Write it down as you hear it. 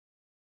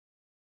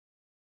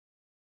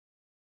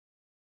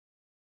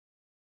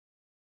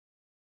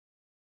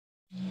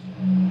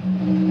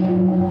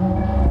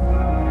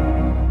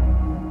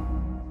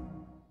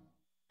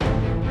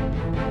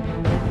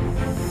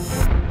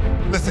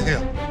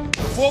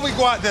before we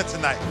go out there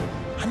tonight,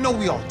 I know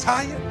we all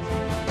tired.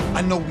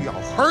 I know we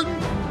all hurting.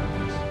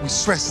 We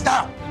stressed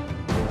out.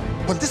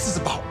 But this is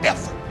about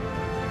effort.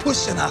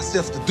 Pushing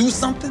ourselves to do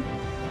something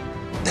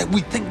that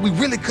we think we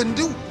really couldn't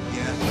do.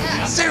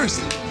 Yeah.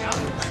 Seriously.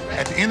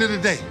 At the end of the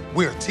day,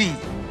 we're a team.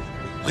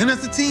 We win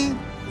as a team,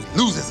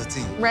 we lose as a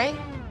team. Right?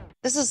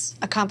 This is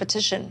a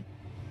competition.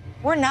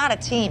 We're not a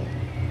team.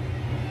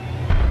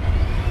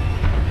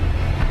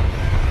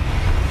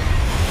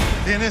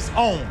 Then it's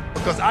on,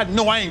 because I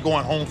know I ain't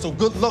going home, so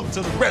good luck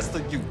to the rest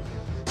of you.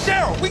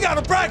 Cheryl, we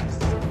gotta practice.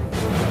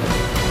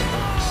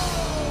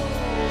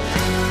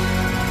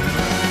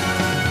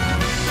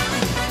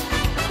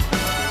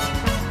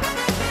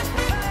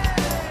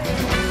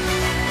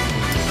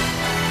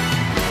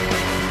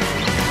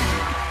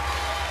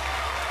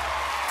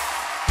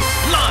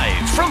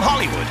 Live from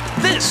Hollywood,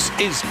 this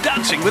is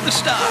Dancing with the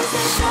Stars.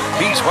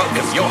 Please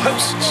welcome your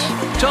hosts,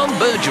 Tom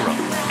Bergeron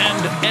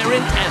and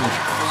Erin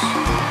Andrews.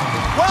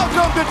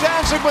 Welcome to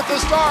Dancing with the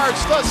Stars,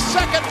 the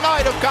second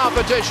night of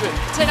competition.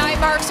 Tonight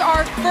marks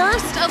our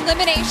first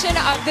elimination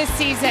of the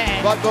season.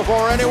 But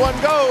before anyone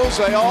goes,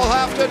 they all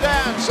have to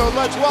dance, so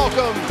let's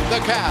welcome the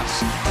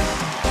cast.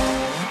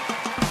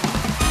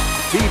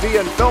 TV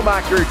and film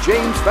actor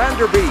James Van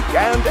Der Beek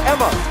and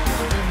Emma.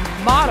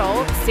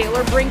 Model,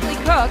 sailor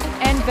Brinkley-Cook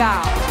and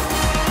Val.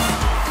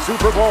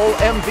 Super Bowl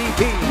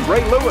MVP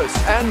Ray Lewis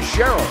and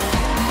Cheryl.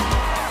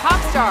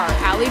 Pop star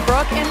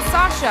Brooke and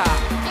Sasha.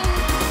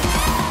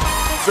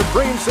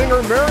 Supreme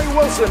singer Mary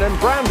Wilson and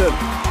Brandon.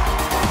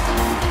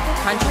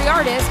 Country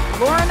artist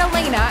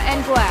Alaina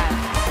and Gleb.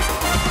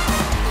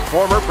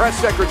 Former press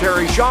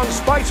secretary Sean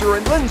Spicer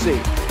and Lindsay.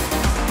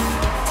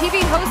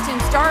 TV host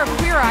and star of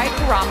Queer Eye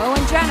Karamo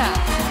and Jenna.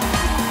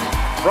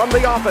 From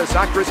The Office,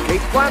 actress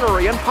Kate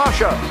Flannery and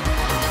Pasha.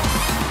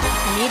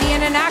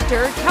 Comedian and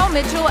actor Kel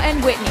Mitchell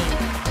and Witney.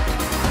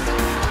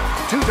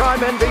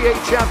 Two-time NBA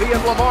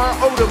champion Lamar,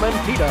 Odom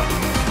and Peta.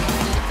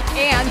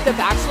 And The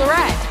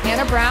Bachelorette,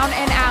 Alaina Brown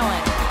and Alan.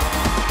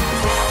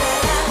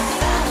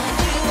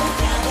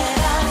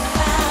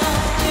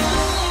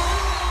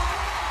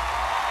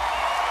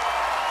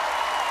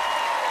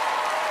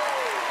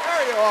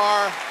 There you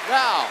are.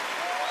 Now,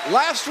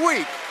 last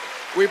week,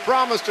 we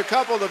promised a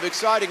couple of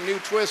exciting new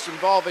twists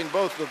involving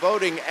both the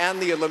voting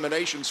and the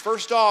eliminations.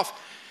 First off,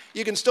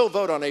 you can still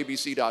vote on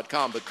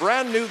ABC.com, but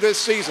brand new this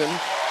season,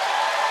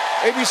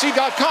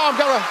 ABC.com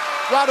got a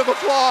round of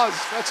applause.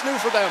 That's new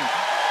for them.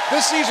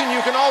 This season,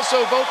 you can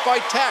also vote by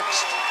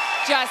text.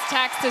 Just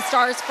text the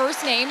star's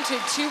first name to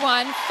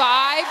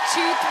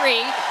 21523.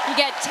 You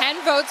get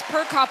 10 votes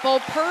per couple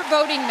per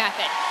voting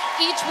method.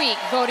 Each week,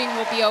 voting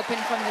will be open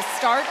from the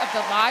start of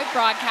the live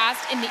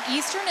broadcast in the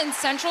Eastern and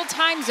Central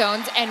time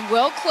zones and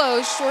will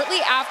close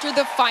shortly after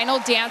the final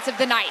dance of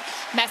the night.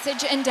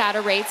 Message and data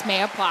rates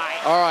may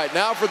apply. All right,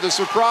 now for the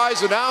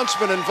surprise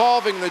announcement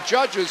involving the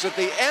judges. At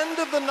the end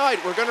of the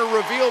night, we're going to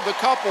reveal the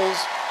couples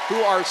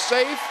who are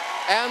safe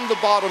and the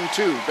bottom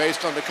two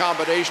based on the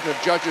combination of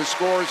judges'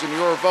 scores and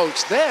your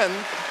votes. Then,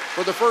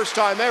 for the first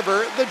time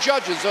ever, the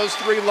judges, those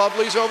three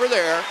lovelies over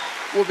there,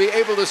 will be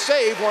able to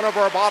save one of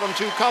our bottom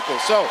two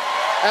couples. So,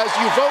 as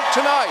you vote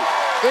tonight,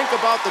 think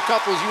about the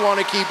couples you want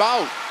to keep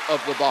out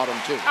of the bottom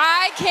two.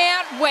 I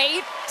can't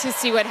wait to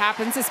see what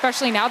happens,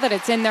 especially now that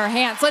it's in their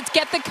hands. Let's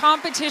get the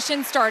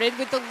competition started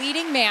with the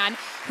leading man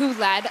who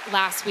led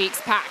last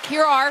week's pack.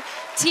 Here are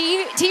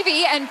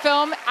TV and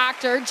film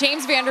actor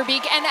James Van Der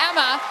Beek and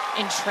Emma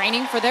in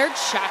training for their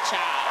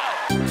cha-cha.